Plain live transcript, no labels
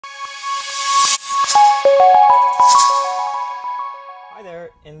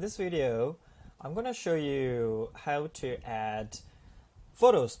this video, I'm going to show you how to add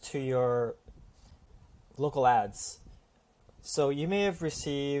photos to your local ads. So you may have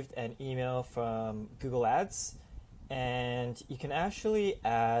received an email from Google Ads, and you can actually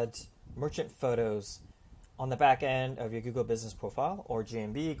add merchant photos on the back end of your Google Business profile, or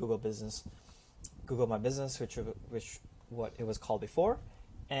GMB, Google My Business, which what it was called before.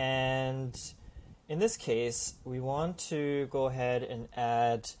 And in this case, we want to go ahead and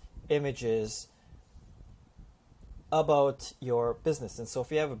add images about your business. And so if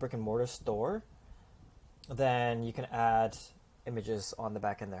you have a brick and mortar store, then you can add images on the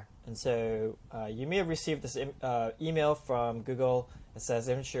back end there. And so you may have received this email from Google that says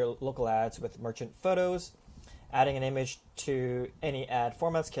enrich your local ads with merchant photos. Adding an image to any ad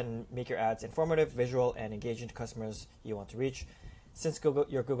formats can make your ads informative, visual, and engaging to customers you want to reach. Since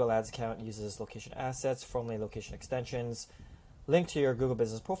your Google Ads account uses location assets, formerly location extensions, linked to your Google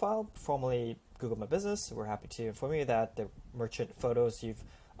Business profile, formerly Google My Business, we're happy to inform you that the merchant photos you've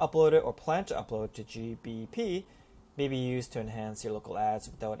uploaded or plan to upload to GBP may be used to enhance your local ads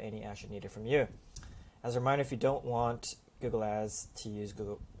without any action needed from you. As a reminder, if you don't want Google Ads to use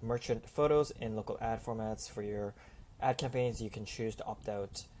Google merchant photos in local ad formats for your ad campaigns, you can choose to opt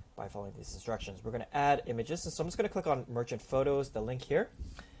out by following these instructions. We're going to add images, and so I'm just going to click on merchant photos, the link here,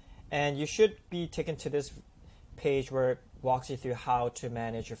 and you should be taken to this page where it walks you through how to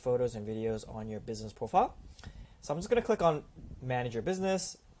manage your photos and videos on your business profile. So I'm just going to click on manage your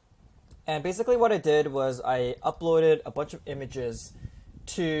business, and basically what I did was I uploaded a bunch of images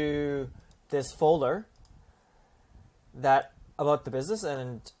to this folder that about the business,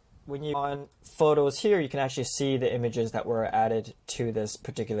 and when you on photos here, you can actually see the images that were added to this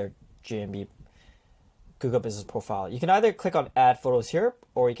particular GMB Google Business profile. You can either click on add photos here,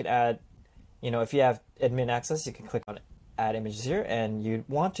 or you can add, if you have admin access, you can click on add images here, and you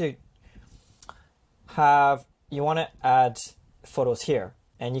want to add photos here,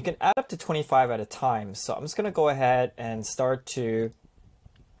 and you can add up to 25 at a time. So I'm just going to go ahead and start to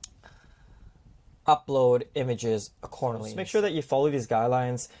upload images accordingly. Just make sure that you follow these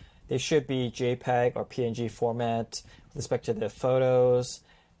guidelines. They should be JPEG or PNG format with respect to the photos,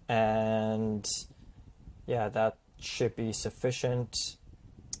 and yeah, that should be sufficient.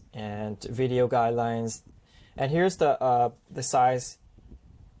 And video guidelines, and here's the size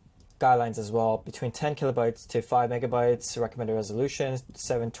guidelines as well, between 10 kilobytes to 5 megabytes. Recommended resolution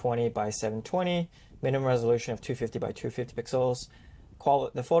 720 by 720, minimum resolution of 250 by 250 pixels.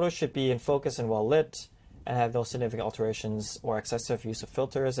 The photos should be in focus and well lit, and have no significant alterations or excessive use of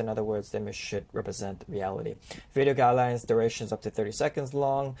filters. In other words, the image should represent reality. Video guidelines, durations up to 30 seconds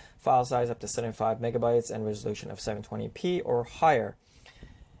long, file size up to 75 megabytes, and resolution of 720p or higher.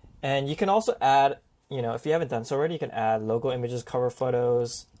 And you can also add, if you haven't done so already, you can add logo images, cover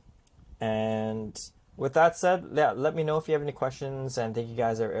photos. And with that said, yeah, let me know if you have any questions, and thank you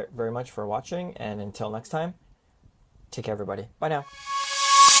guys very much for watching. And until next time, take care, everybody. Bye now.